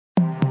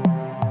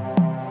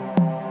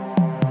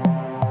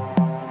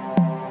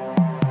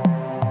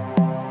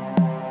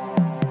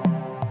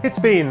It's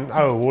been,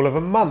 all of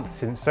a month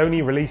since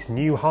Sony released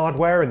new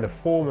hardware in the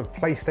form of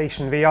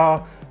PlayStation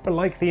VR, but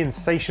like the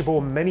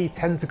insatiable,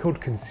 many-tentacled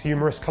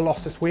consumerist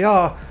colossus we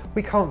are,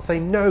 we can't say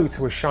no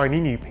to a shiny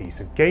new piece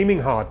of gaming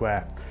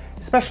hardware,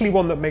 especially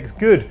one that makes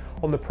good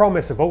on the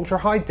promise of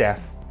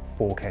ultra-high-def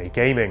 4K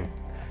gaming.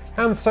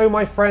 And so,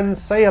 my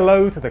friends, say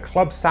hello to the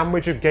club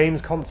sandwich of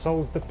games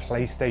consoles, the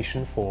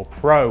PlayStation 4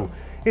 Pro.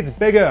 It's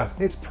bigger,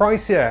 it's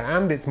pricier,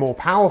 and it's more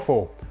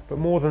powerful. But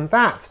more than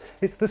that,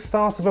 it's the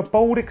start of a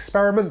bold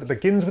experiment that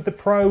begins with the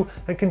Pro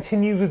and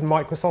continues with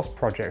Microsoft's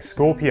Project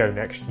Scorpio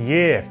next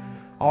year.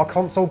 Are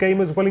console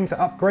gamers willing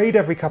to upgrade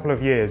every couple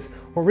of years,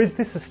 or is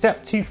this a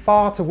step too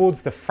far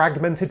towards the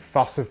fragmented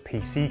fuss of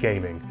PC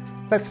gaming?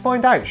 Let's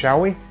find out, shall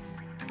we?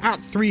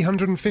 At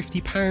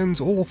 £350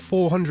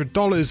 or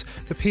 $400,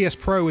 the PS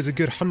Pro is a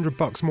good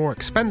 $100 more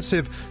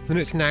expensive than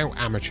its now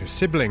amateur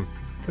sibling,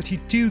 but you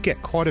do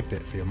get quite a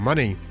bit for your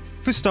money.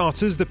 For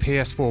starters, the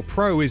PS4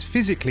 Pro is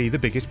physically the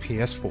biggest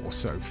PS4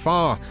 so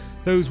far.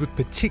 Those with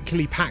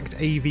particularly packed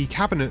AV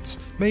cabinets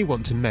may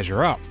want to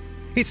measure up.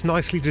 It's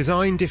nicely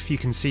designed if you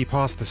can see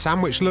past the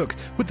sandwich look,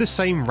 with the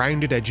same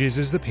rounded edges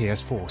as the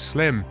PS4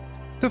 Slim.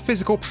 The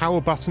physical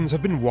power buttons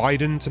have been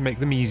widened to make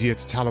them easier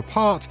to tell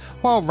apart,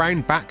 while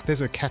round back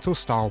there's a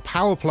kettle-style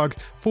power plug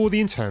for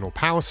the internal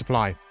power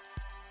supply.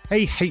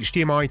 A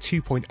HDMI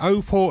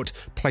 2.0 port,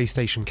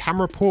 PlayStation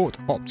camera port,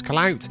 optical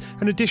out,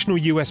 an additional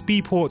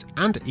USB port,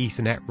 and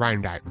Ethernet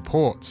round out the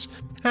ports.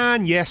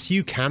 And yes,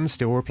 you can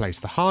still replace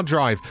the hard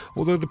drive,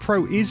 although the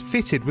Pro is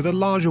fitted with a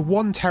larger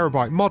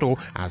 1TB model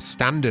as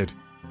standard.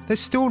 There's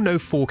still no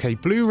 4K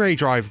Blu-ray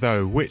drive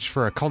though, which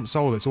for a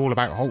console that's all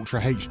about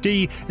Ultra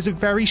HD is a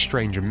very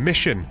strange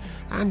omission,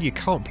 and you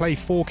can't play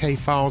 4K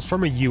files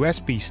from a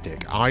USB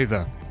stick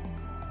either.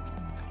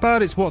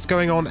 But it's what's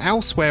going on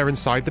elsewhere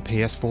inside the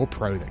PS4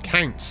 Pro that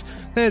counts.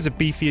 There's a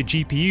beefier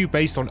GPU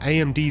based on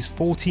AMD's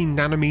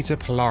 14nm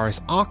Polaris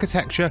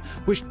architecture,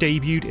 which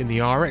debuted in the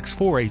RX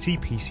 480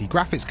 PC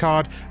graphics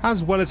card,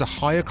 as well as a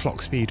higher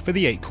clock speed for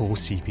the 8-core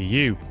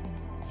CPU.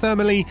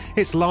 Thermally,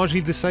 it's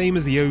largely the same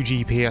as the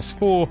OG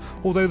PS4,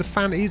 although the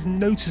fan is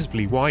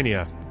noticeably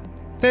whinier.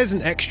 There's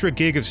an extra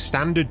gig of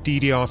standard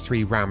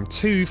DDR3 RAM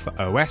 2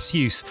 for OS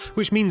use,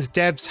 which means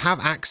devs have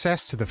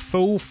access to the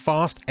full,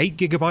 fast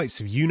 8GB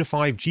of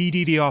unified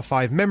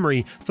GDDR5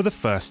 memory for the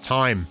first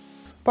time.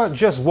 But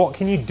just what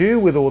can you do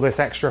with all this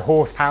extra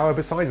horsepower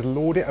besides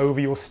lord it over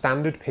your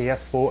standard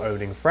PS4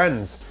 owning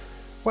friends?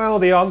 Well,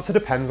 the answer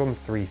depends on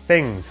three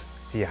things.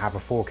 Do you have a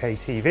 4K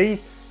TV?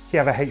 Do you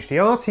have a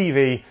HDR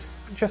TV?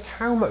 And just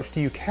how much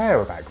do you care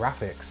about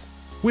graphics?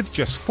 With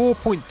just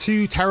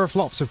 4.2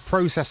 teraflops of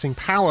processing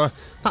power,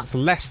 that's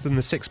less than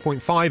the 6.5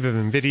 of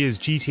Nvidia's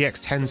GTX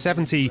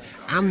 1070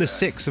 and the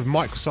 6 of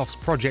Microsoft's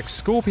Project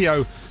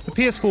Scorpio, the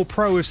PS4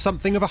 Pro is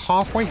something of a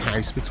halfway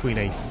house between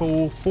a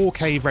full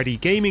 4K-ready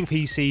gaming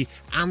PC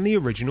and the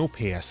original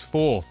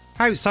PS4.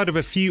 Outside of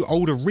a few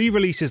older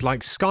re-releases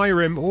like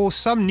Skyrim or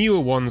some newer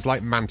ones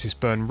like Mantis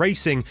Burn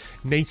Racing,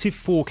 native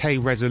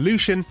 4K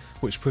resolution,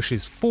 which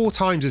pushes 4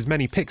 times as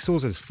many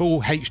pixels as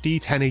full HD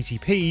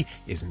 1080p,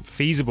 isn't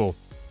feasible.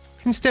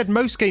 Instead,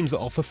 most games that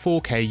offer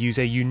 4K use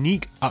a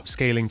unique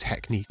upscaling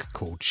technique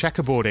called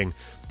checkerboarding.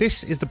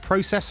 This is the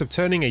process of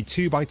turning a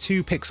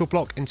 2x2 pixel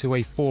block into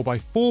a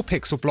 4x4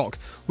 pixel block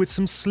with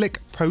some slick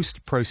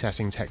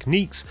post-processing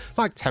techniques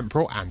like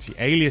temporal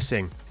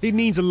anti-aliasing. It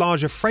needs a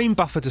larger frame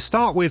buffer to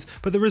start with,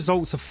 but the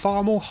results are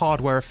far more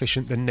hardware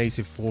efficient than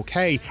native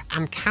 4K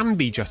and can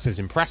be just as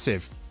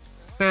impressive.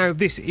 Now,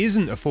 this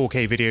isn't a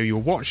 4K video you're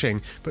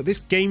watching, but this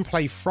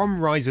gameplay from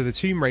Rise of the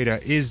Tomb Raider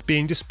is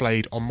being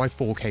displayed on my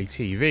 4K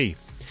TV.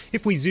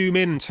 If we zoom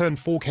in and turn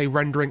 4K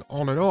rendering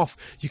on and off,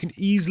 you can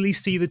easily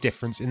see the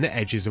difference in the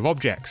edges of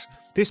objects.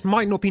 This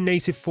might not be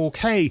native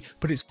 4K,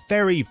 but it's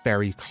very,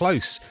 very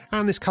close,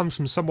 and this comes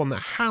from someone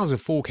that has a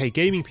 4K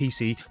gaming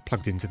PC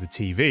plugged into the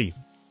TV.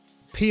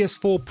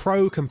 PS4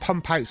 Pro can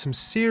pump out some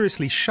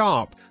seriously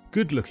sharp,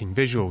 good-looking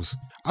visuals.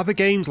 Other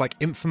games like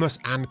Infamous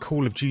and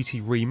Call of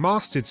Duty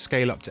Remastered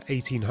scale up to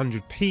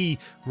 1800p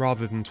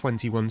rather than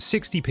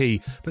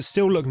 2160p, but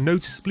still look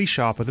noticeably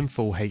sharper than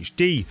Full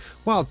HD,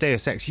 while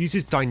Deus Ex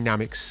uses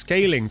dynamic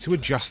scaling to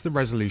adjust the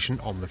resolution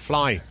on the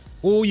fly.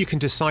 Or you can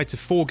decide to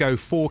forego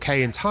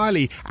 4K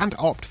entirely and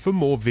opt for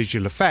more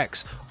visual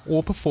effects,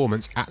 or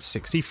performance at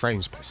 60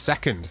 frames per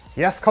second.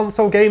 Yes,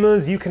 console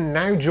gamers, you can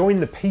now join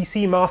the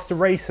PC master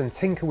race and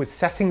tinker with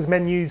settings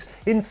menus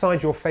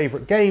inside your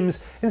favourite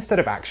games instead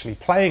of actually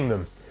playing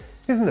them.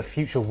 Isn't the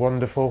future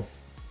wonderful?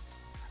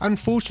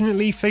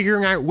 Unfortunately,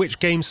 figuring out which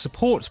games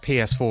support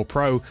PS4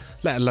 Pro,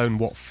 let alone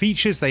what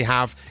features they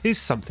have, is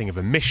something of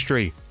a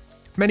mystery.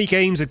 Many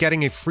games are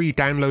getting a free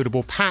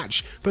downloadable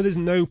patch, but there's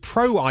no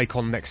Pro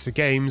icon next to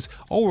games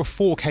or a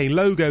 4K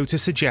logo to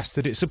suggest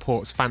that it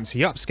supports fancy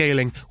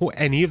upscaling or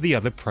any of the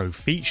other Pro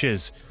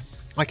features.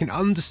 I can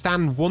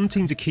understand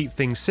wanting to keep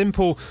things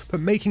simple,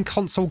 but making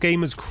console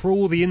gamers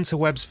crawl the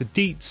interwebs for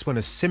deets when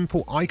a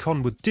simple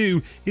icon would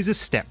do is a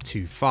step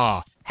too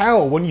far.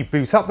 Hell, when you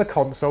boot up the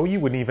console, you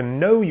wouldn't even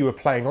know you were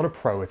playing on a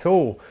Pro at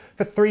all.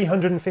 For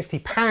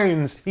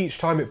 £350 each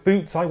time it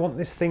boots, I want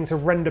this thing to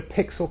render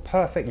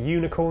pixel-perfect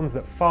unicorns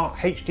that fart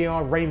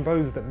HDR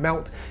rainbows that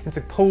melt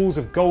into pools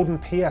of golden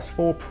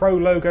PS4 Pro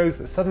logos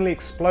that suddenly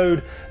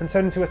explode and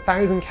turn into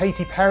 1,000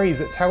 Katy Perrys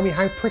that tell me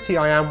how pretty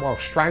I am while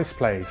Strauss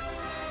plays.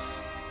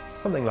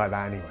 Something like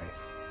that anyways.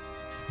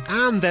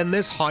 And then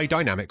there's high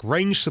dynamic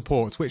range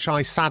support, which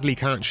I sadly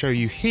can't show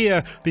you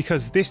here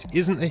because this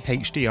isn't a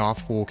HDR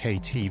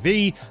 4K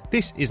TV,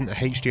 this isn't a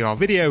HDR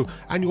video,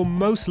 and you're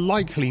most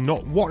likely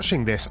not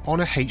watching this on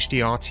a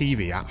HDR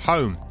TV at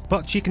home.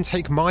 But you can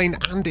take mine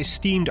and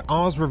esteemed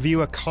Ars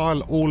reviewer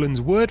Kyle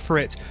Orland's word for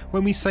it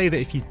when we say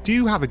that if you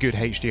do have a good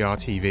HDR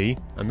TV,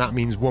 and that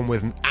means one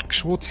with an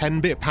actual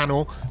 10-bit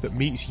panel that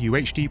meets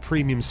UHD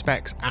premium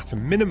specs at a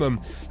minimum,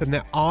 then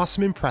there are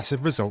some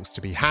impressive results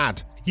to be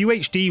had.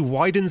 UHD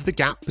widens the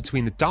gap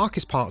between the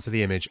darkest parts of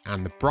the image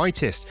and the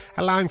brightest,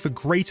 allowing for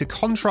greater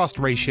contrast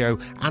ratio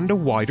and a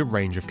wider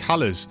range of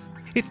colours.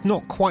 It's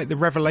not quite the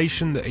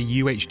revelation that a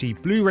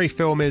UHD Blu-ray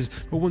film is,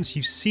 but once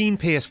you've seen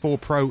PS4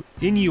 Pro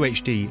in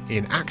UHD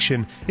in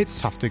action, it's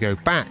tough to go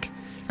back.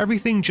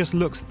 Everything just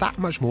looks that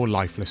much more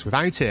lifeless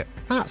without it.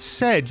 That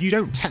said, you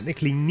don't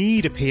technically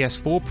need a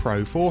PS4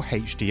 Pro for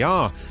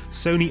HDR.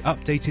 Sony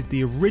updated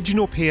the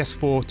original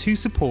PS4 to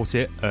support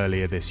it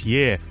earlier this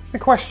year. The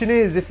question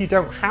is, if you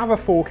don't have a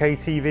 4K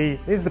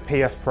TV, is the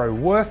PS Pro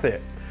worth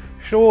it?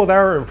 Sure,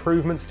 there are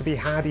improvements to be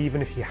had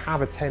even if you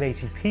have a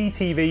 1080p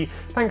TV,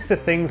 thanks to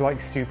things like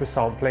super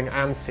sampling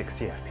and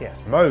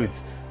 60fps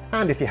modes.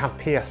 And if you have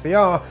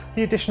PSVR,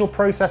 the additional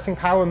processing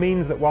power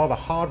means that while the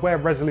hardware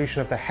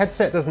resolution of the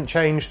headset doesn't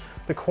change,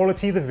 the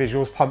quality of the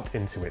visuals pumped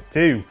into it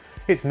do.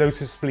 It's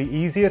noticeably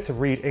easier to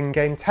read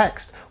in-game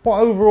text,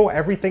 while overall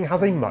everything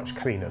has a much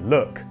cleaner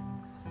look.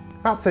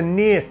 That's a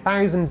near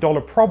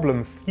 $1,000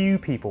 problem few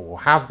people will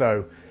have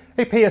though.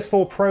 A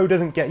PS4 Pro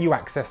doesn't get you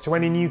access to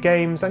any new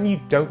games, and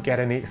you don't get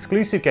any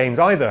exclusive games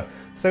either.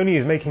 Sony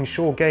is making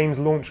sure games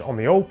launch on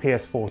the old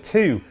PS4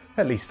 too,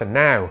 at least for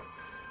now.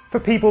 For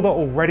people that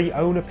already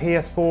own a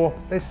PS4,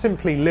 there's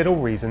simply little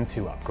reason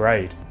to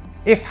upgrade.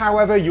 If,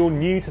 however, you're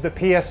new to the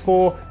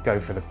PS4, go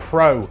for the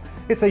Pro.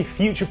 It's a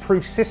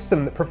future-proof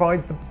system that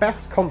provides the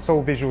best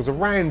console visuals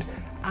around,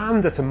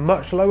 and at a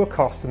much lower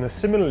cost than a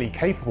similarly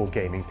capable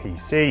gaming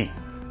PC.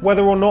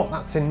 Whether or not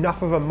that's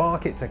enough of a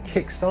market to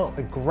kickstart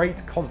the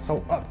great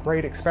console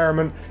upgrade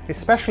experiment,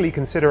 especially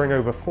considering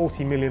over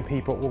 40 million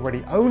people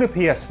already own a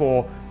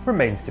PS4,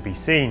 remains to be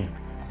seen.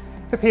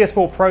 The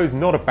PS4 Pro's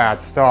not a bad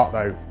start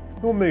though.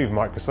 Your move,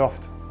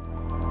 Microsoft.